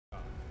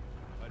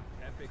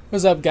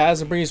What's up,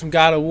 guys? I'm bringing some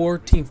God of War.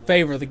 Team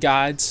favor the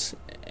guides.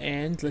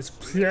 And let's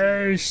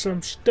play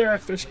some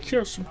stuff. Let's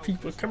kill some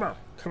people. Come on.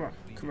 Come on.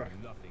 Come on.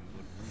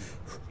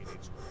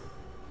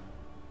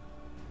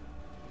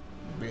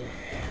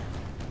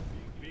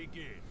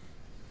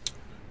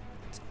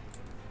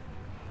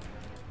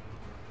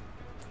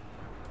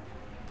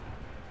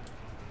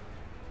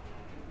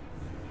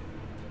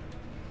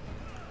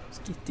 Let's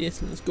get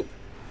this and let's go.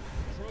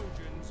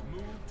 Trojans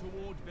move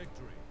toward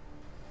victory.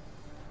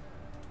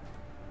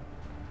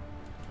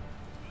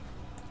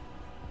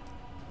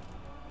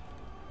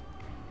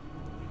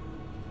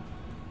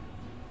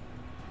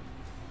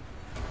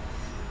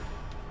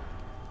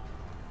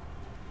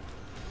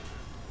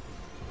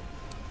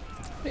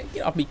 Man,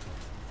 get off me.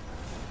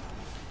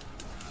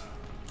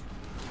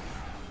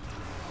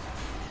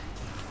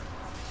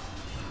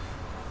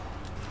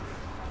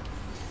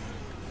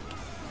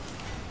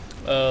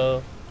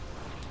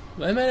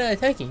 Why am I not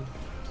attacking?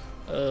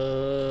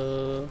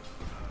 There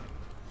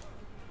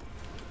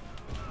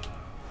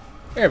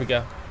we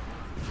go.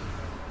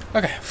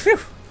 Okay, phew.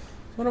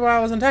 Wonder why I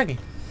wasn't attacking.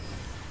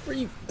 Where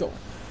you going?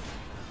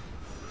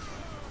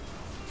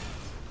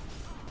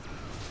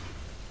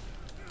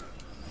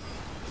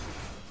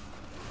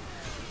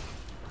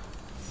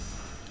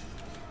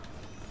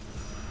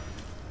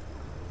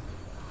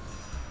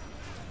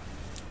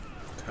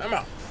 Come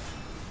on.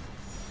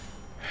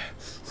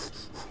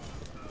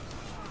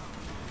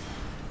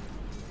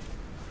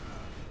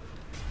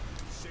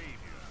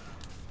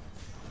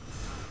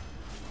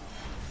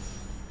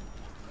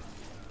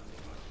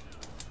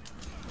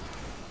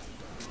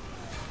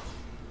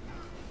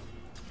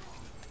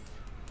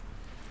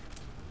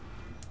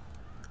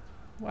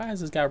 Why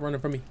is this guy running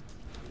from me?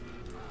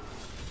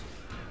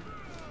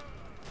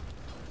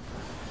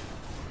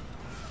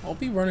 I'll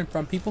be running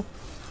from people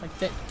like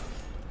that.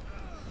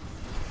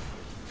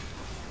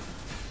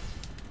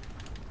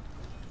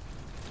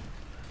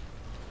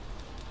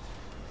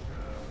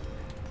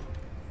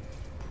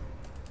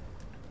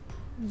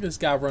 This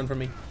guy run from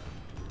me.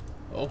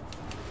 Oh.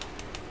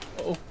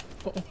 Oh.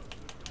 Oh.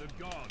 The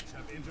gods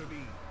have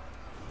intervened.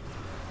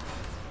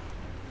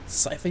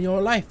 Siphon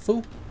your life,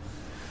 fool.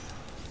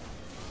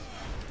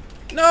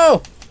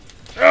 No!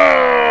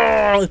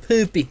 Oh,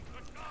 poopy.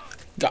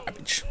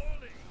 Garbage.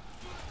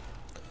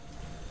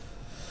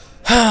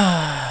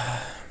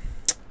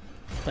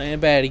 Playing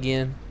bad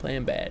again.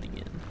 Playing bad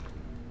again.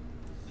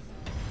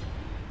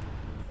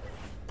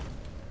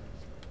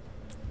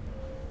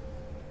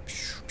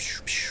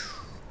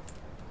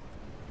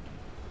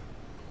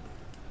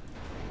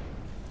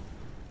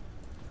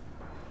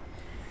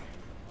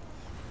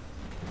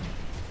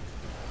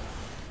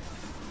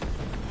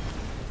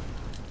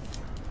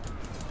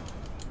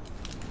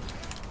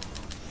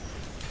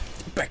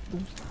 Back.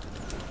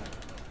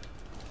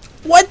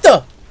 What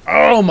the?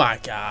 Oh my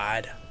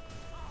god.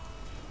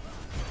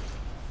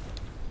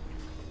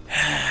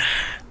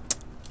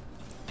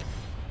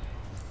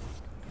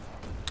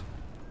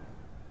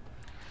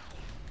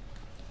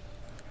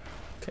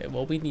 Okay,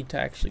 well, we need to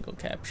actually go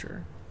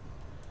capture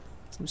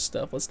some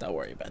stuff. Let's not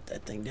worry about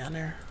that thing down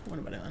there. What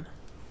am I doing?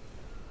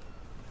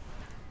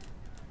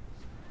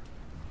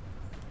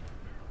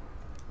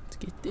 Let's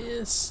get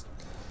this.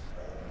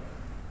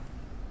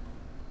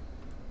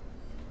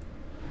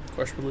 Of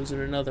course, we're losing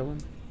another one.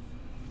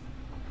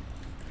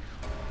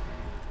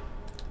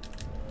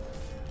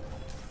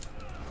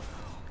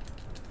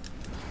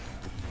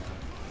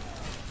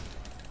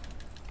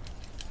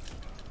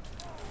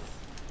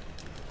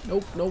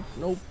 Nope, nope,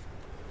 nope.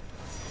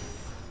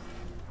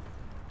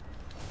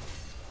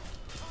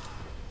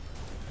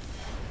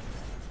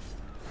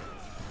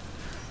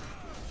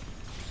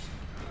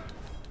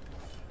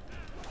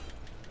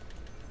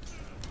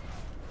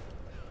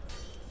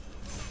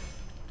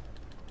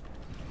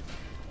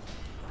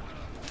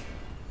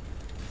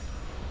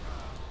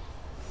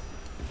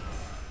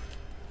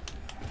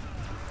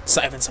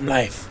 Siphon some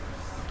life.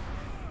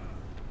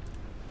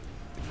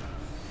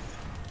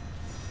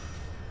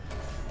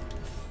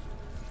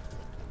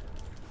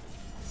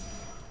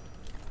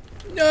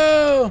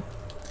 No!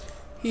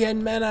 He had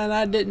mana and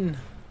I didn't.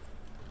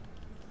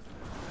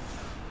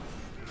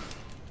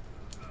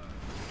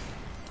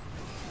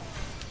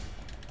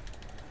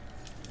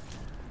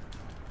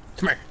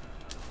 Come here.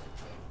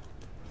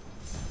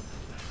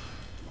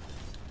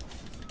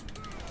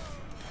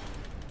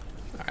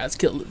 Alright, let's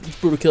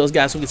brutal kill this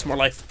guy so we get some more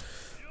life.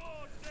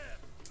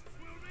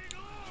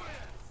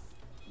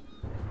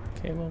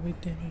 Okay, well, we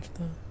damaged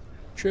the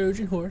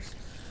Trojan horse.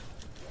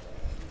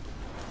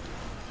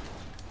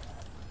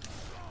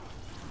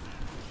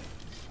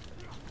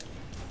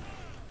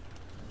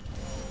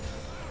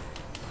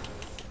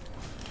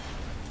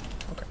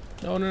 Okay.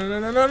 No, no, no,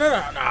 no, no, no,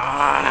 no.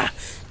 Ah,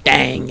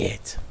 dang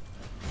it.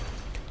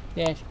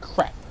 That's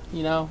crap.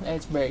 You know,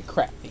 that's very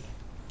crappy.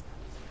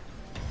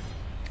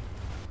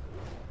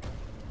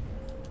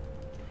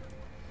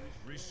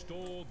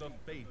 Restore the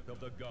faith of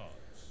the gods.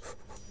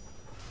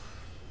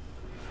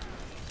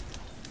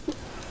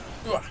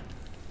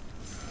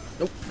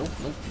 Nope, nope,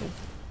 nope, nope.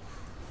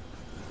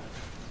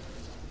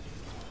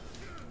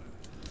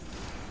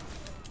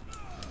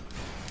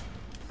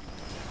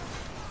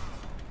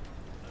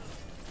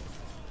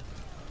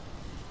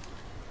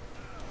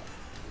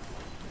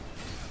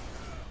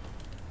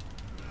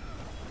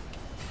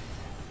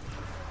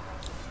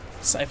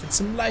 Siphon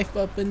some life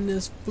up in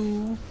this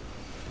fool.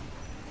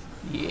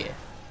 Yeah.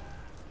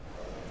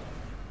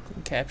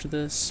 Can capture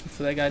this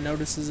before that guy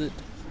notices it.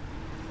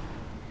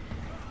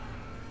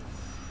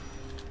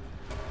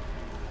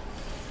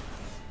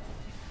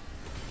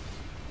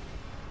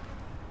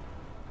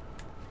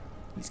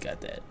 He's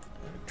got that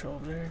control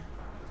over there.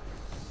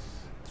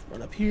 Let's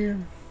run up here.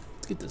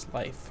 Let's get this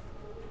life.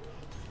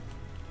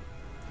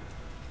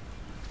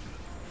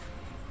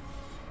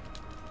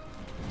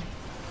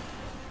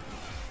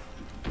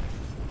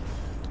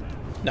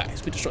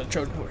 Nice, we destroyed the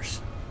Trojan horse.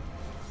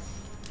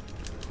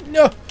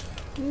 No!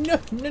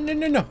 No, no, no,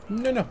 no, no,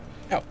 no, no.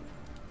 Ow.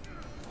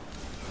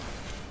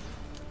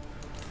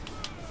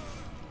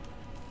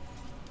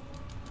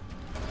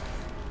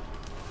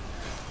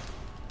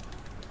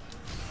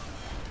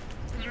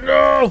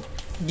 No!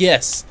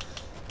 Yes.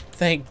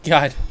 Thank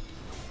God.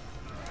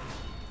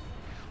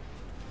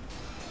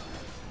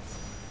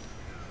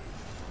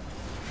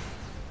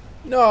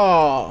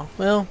 No.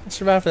 Well, I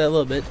survived for that a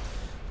little bit.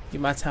 Give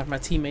my time for my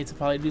teammates to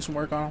probably do some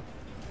work on them.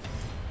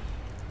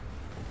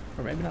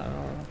 Or maybe not, I don't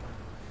know.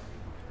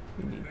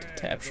 We need to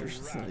capture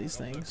some of these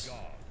things.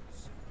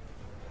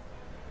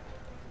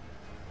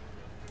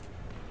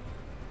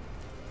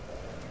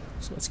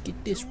 So let's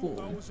get this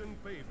one.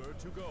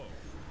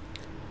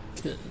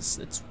 Because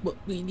that's what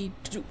we need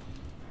to do.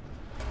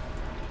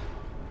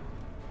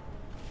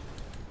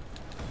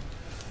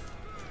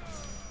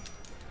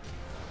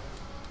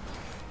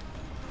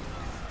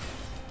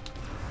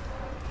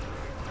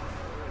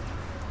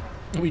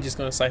 We just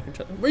gonna siphon each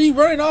other. Where are you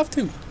running off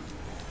to?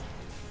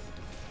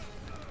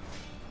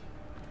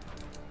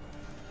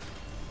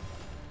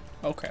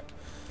 Okay.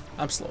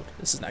 I'm slowed.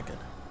 This is not good.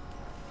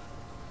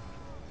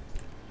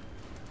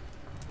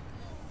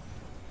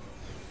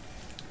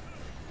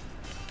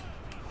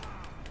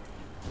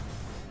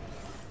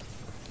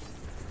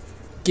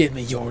 Give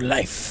me your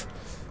life.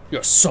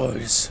 Your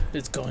souls.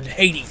 It's going to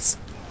Hades.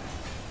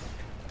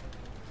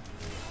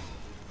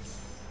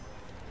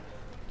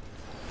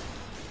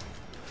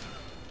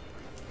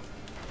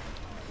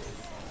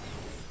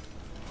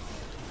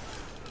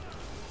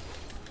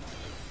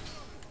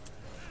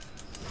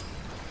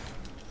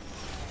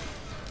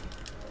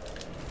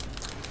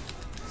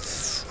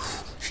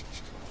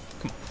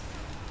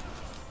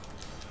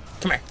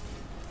 Come here.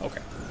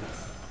 Okay.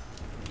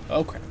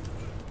 Okay.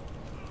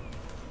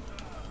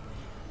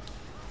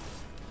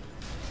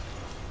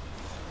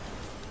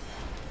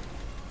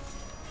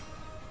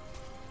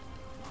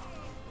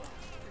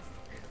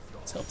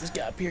 Let's help this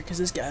guy up here because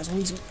this guy's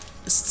needs some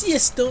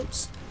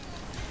assistance.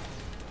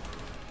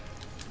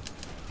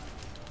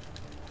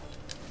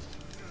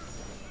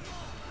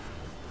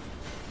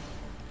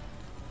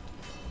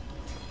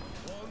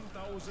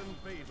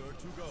 Favor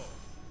to go.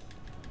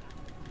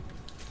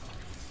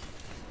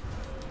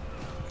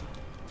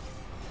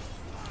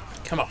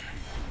 Come on.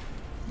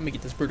 Let me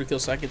get this brutal kill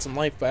so I can get some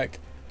life back.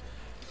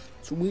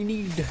 So we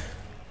need.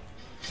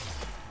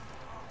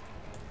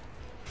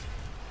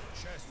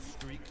 Chest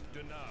streak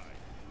denied.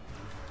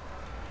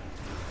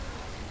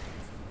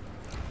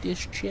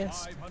 This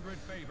chest. 500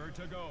 favor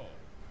to go.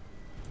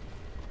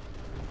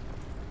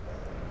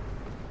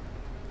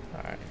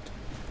 Alright.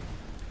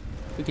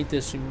 If we get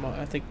this,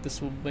 I think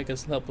this will make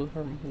us help with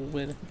her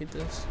win if we get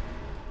this.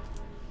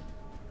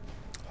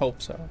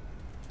 Hope so.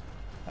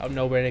 Out of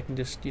nowhere they can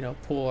just, you know,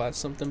 pull out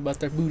something but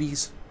their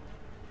booties.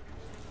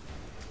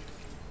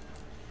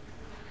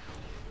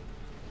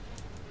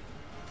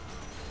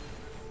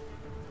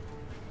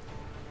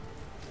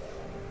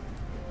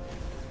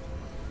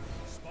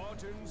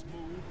 Spartans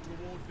move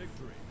toward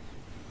victory.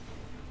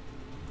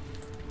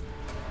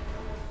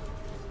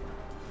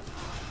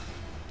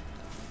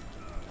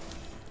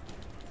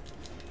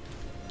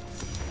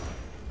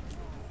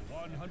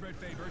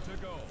 Favor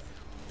to go.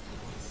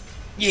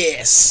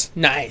 Yes!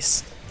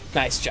 Nice.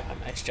 Nice job.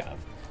 Nice job.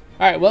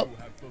 Alright, well,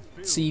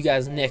 see you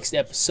guys next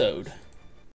episode.